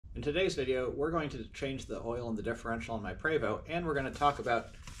In today's video, we're going to change the oil in the differential on my Prevost, and we're going to talk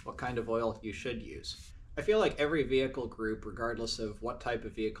about what kind of oil you should use. I feel like every vehicle group, regardless of what type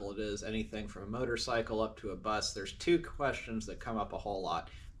of vehicle it is, anything from a motorcycle up to a bus, there's two questions that come up a whole lot.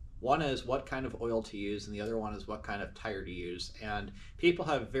 One is what kind of oil to use, and the other one is what kind of tire to use. And people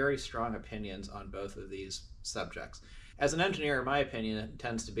have very strong opinions on both of these subjects. As an engineer, my opinion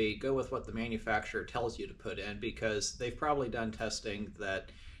tends to be go with what the manufacturer tells you to put in, because they've probably done testing that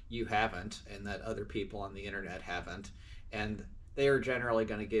you haven't and that other people on the internet haven't, and they are generally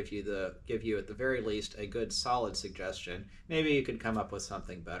going to give you at the very least a good solid suggestion. Maybe you could come up with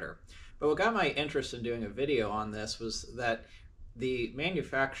something better. But what got my interest in doing a video on this was that the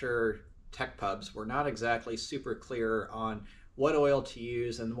manufacturer tech pubs were not exactly super clear on what oil to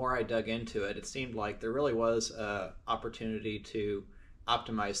use, and the more I dug into it, it seemed like there really was an opportunity to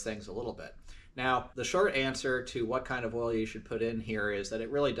optimize things a little bit. Now, the short answer to what kind of oil you should put in here is that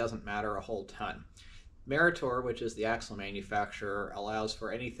it really doesn't matter a whole ton. Meritor, which is the axle manufacturer, allows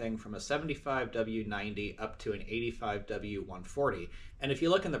for anything from a 75W90 up to an 85W140. And if you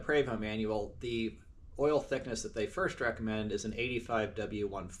look in the Prevost manual, the oil thickness that they first recommend is an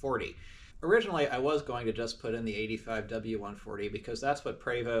 85W140. Originally, I was going to just put in the 85W140 because that's what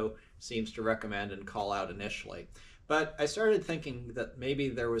Prevost seems to recommend and call out initially. But I started thinking that maybe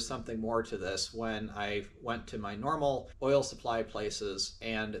there was something more to this when I went to my normal oil supply places,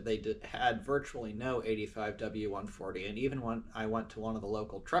 and they had virtually no 85W140. And even when I went to one of the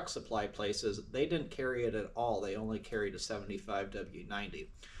local truck supply places, they didn't carry it at all. They only carried a 75W90.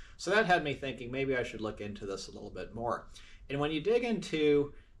 So that had me thinking maybe I should look into this a little bit more. And when you dig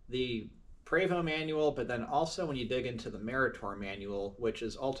into the Prevost manual, but then also when you dig into the Meritor manual, which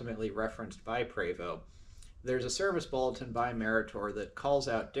is ultimately referenced by Prevost, there's a service bulletin by Meritor that calls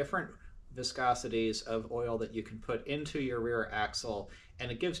out different viscosities of oil that you can put into your rear axle,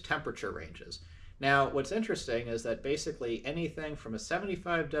 and it gives temperature ranges. Now, what's interesting is that basically anything from a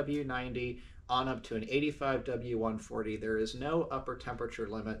 75W90 on up to an 85W140, there is no upper temperature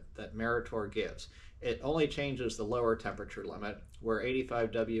limit that Meritor gives. It only changes the lower temperature limit, where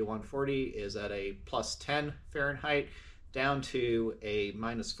 85W140 is at a plus 10 Fahrenheit, down to a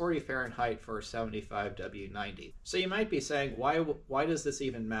minus 40 Fahrenheit for 75W90. So you might be saying, why does this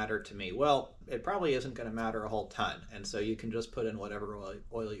even matter to me? Well, it probably isn't going to matter a whole ton, and so you can just put in whatever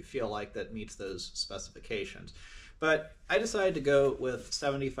oil you feel like that meets those specifications. But I decided to go with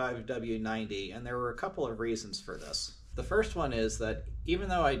 75W90, and there were a couple of reasons for this. The first one is that even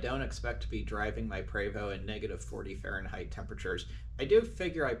though I don't expect to be driving my Prevost in negative 40 Fahrenheit temperatures, I do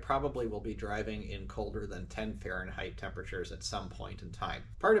figure I probably will be driving in colder than 10 Fahrenheit temperatures at some point in time.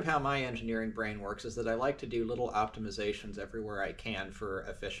 Part of how my engineering brain works is that I like to do little optimizations everywhere I can for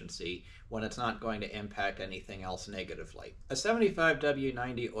efficiency when it's not going to impact anything else negatively. A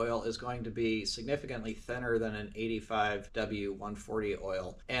 75W90 oil is going to be significantly thinner than an 85W140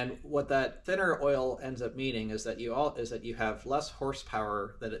 oil, and what that thinner oil ends up meaning is that you have less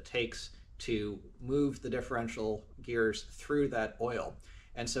horsepower that it takes to move the differential gears through that oil.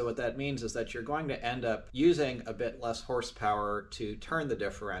 And so what that means is that you're going to end up using a bit less horsepower to turn the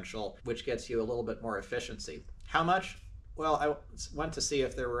differential, which gets you a little bit more efficiency. How much? Well, I went to see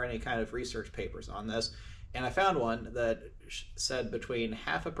if there were any kind of research papers on this, and I found one that said between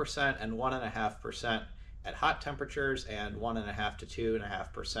 0.5% and 1.5% at hot temperatures and 1.5 to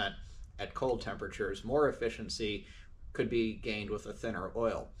 2.5% at cold temperatures, more efficiency could be gained with a thinner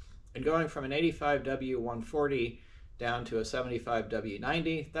oil. And going from an 85W140 down to a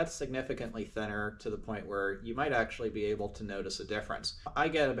 75W90, that's significantly thinner to the point where you might actually be able to notice a difference. I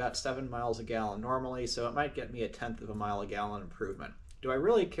get about 7 miles a gallon normally, so it might get me a 1/10 of a mile a gallon improvement. Do I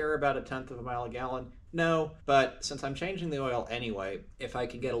really care about a 1/10 of a mile a gallon? No, but since I'm changing the oil anyway, if I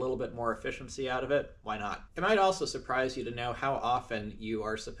can get a little bit more efficiency out of it, why not? It might also surprise you to know how often you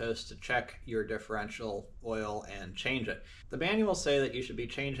are supposed to check your differential oil and change it. The manuals say that you should be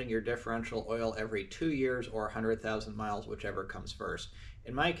changing your differential oil every 2 years or 100,000 miles, whichever comes first.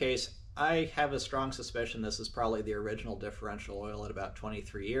 In my case, I have a strong suspicion this is probably the original differential oil at about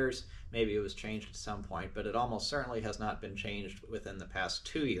 23 years. Maybe it was changed at some point, but it almost certainly has not been changed within the past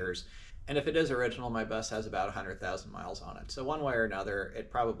 2 years. And if it is original, my bus has about 100,000 miles on it. So one way or another, it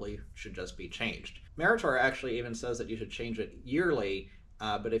probably should just be changed. Meritor actually even says that you should change it yearly,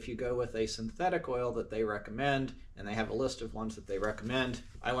 but if you go with a synthetic oil that they recommend, and they have a list of ones that they recommend,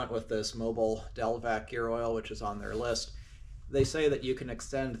 I went with this Mobil Delvac gear oil, which is on their list. They say that you can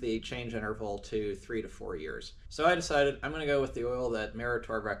extend the change interval to 3 to 4 years. So I decided I'm going to go with the oil that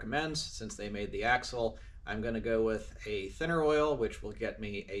Meritor recommends since they made the axle. I'm going to go with a thinner oil, which will get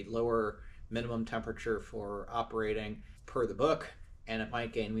me a lower minimum temperature for operating per the book, and it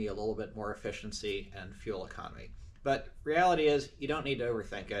might gain me a little bit more efficiency and fuel economy. But reality is, you don't need to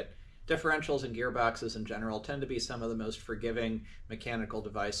overthink it. Differentials and gearboxes in general tend to be some of the most forgiving mechanical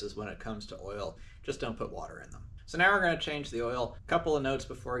devices when it comes to oil. Just don't put water in them. So now we're going to change the oil. A couple of notes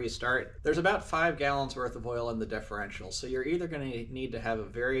before you start. There's about 5 gallons worth of oil in the differential, so you're either going to need to have a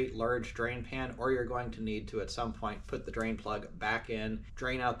very large drain pan, or you're going to need to at some point put the drain plug back in,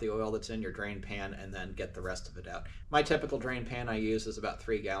 drain out the oil that's in your drain pan, and then get the rest of it out. My typical drain pan I use is about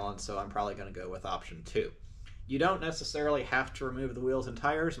 3 gallons, so I'm probably going to go with option 2. You don't necessarily have to remove the wheels and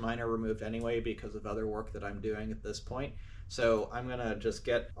tires. Mine are removed anyway because of other work that I'm doing at this point. So I'm going to just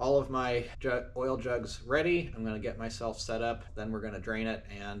get all of my oil jugs ready. I'm going to get myself set up. Then we're going to drain it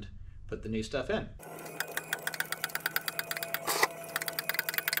and put the new stuff in.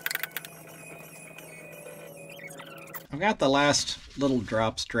 I've got the last little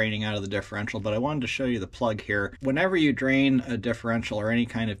drops draining out of the differential, but I wanted to show you the plug here. Whenever you drain a differential or any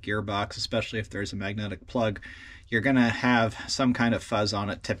kind of gearbox, especially if there's a magnetic plug, you're going to have some kind of fuzz on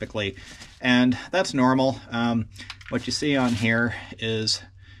it typically, and that's normal. What you see on here is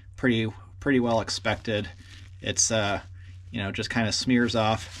pretty well expected. It's just kind of smears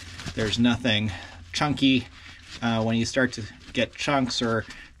off. There's nothing chunky. When you start to get chunks or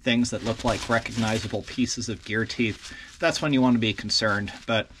things that look like recognizable pieces of gear teeth, that's when you want to be concerned.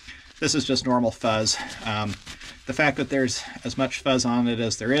 But this is just normal fuzz. The fact that there's as much fuzz on it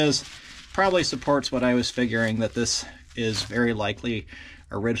as there is probably supports what I was figuring, that this is very likely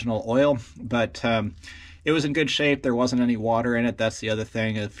original oil, but it was in good shape. There wasn't any water in it. That's the other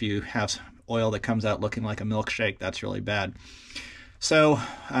thing. If you have oil that comes out looking like a milkshake, that's really bad. So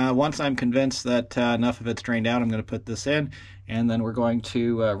once I'm convinced that enough of it's drained out, I'm going to put this in, and then we're going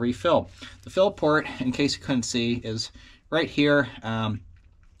to refill. The fill port, in case you couldn't see, is right here. On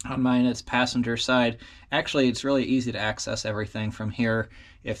mine, it's passenger side. Actually, it's really easy to access everything from here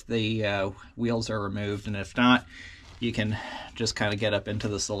if the wheels are removed, and if not, you can just kind of get up into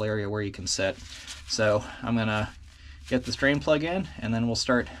this little area where you can sit. So I'm gonna get this drain plug in, and then we'll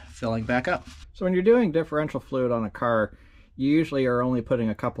start filling back up. So when you're doing differential fluid on a car, you usually are only putting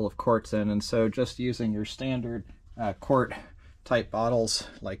a couple of quarts in, and so just using your standard quart type bottles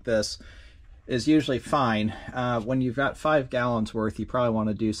like this is usually fine. When you've got 5 gallons worth, you probably want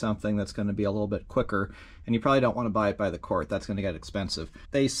to do something that's going to be a little bit quicker, and you probably don't want to buy it by the quart. That's going to get expensive.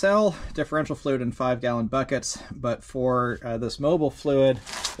 They sell differential fluid in 5-gallon buckets, but for this mobile fluid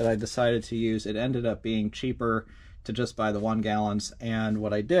that I decided to use, it ended up being cheaper to just buy the 1 gallons. And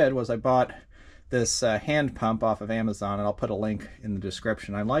what I did was I bought this hand pump off of Amazon, and I'll put a link in the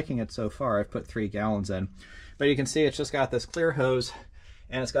description. I'm liking it so far. I've put 3 gallons in, but you can see it's just got this clear hose,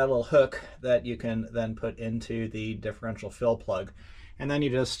 and it's got a little hook that you can then put into the differential fill plug, and then you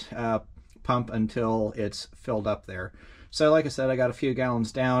just pump until it's filled up there. So like I said, I got a few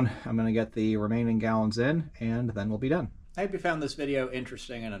gallons down. I'm going to get the remaining gallons in, and then we'll be done. I hope you found this video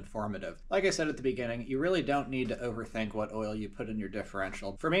interesting and informative. Like I said at the beginning, you really don't need to overthink what oil you put in your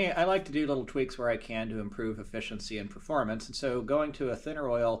differential. For me, I like to do little tweaks where I can to improve efficiency and performance, and so going to a thinner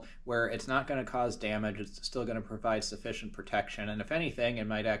oil where it's not going to cause damage, it's still going to provide sufficient protection, and if anything, it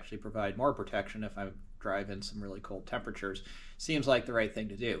might actually provide more protection if I drive in some really cold temperatures, seems like the right thing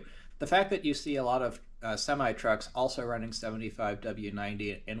to do. The fact that you see a lot of semi-trucks also running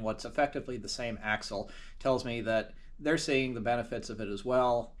 75W90 in what's effectively the same axle tells me that they're seeing the benefits of it as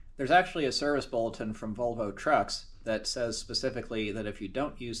well. There's actually a service bulletin from Volvo Trucks that says specifically that if you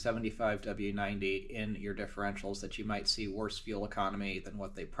don't use 75W90 in your differentials, that you might see worse fuel economy than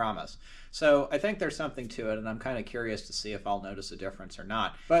what they promise. So I think there's something to it, and I'm kind of curious to see if I'll notice a difference or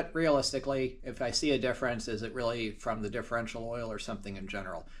not. But realistically, if I see a difference, is it really from the differential oil or something in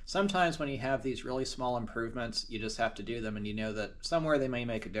general? Sometimes when you have these really small improvements, you just have to do them, and you know that somewhere they may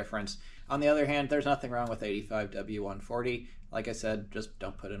make a difference. On the other hand, there's nothing wrong with 85W140. Like I said, just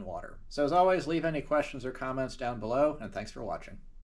don't put in water. So as always, leave any questions or comments down below, and thanks for watching.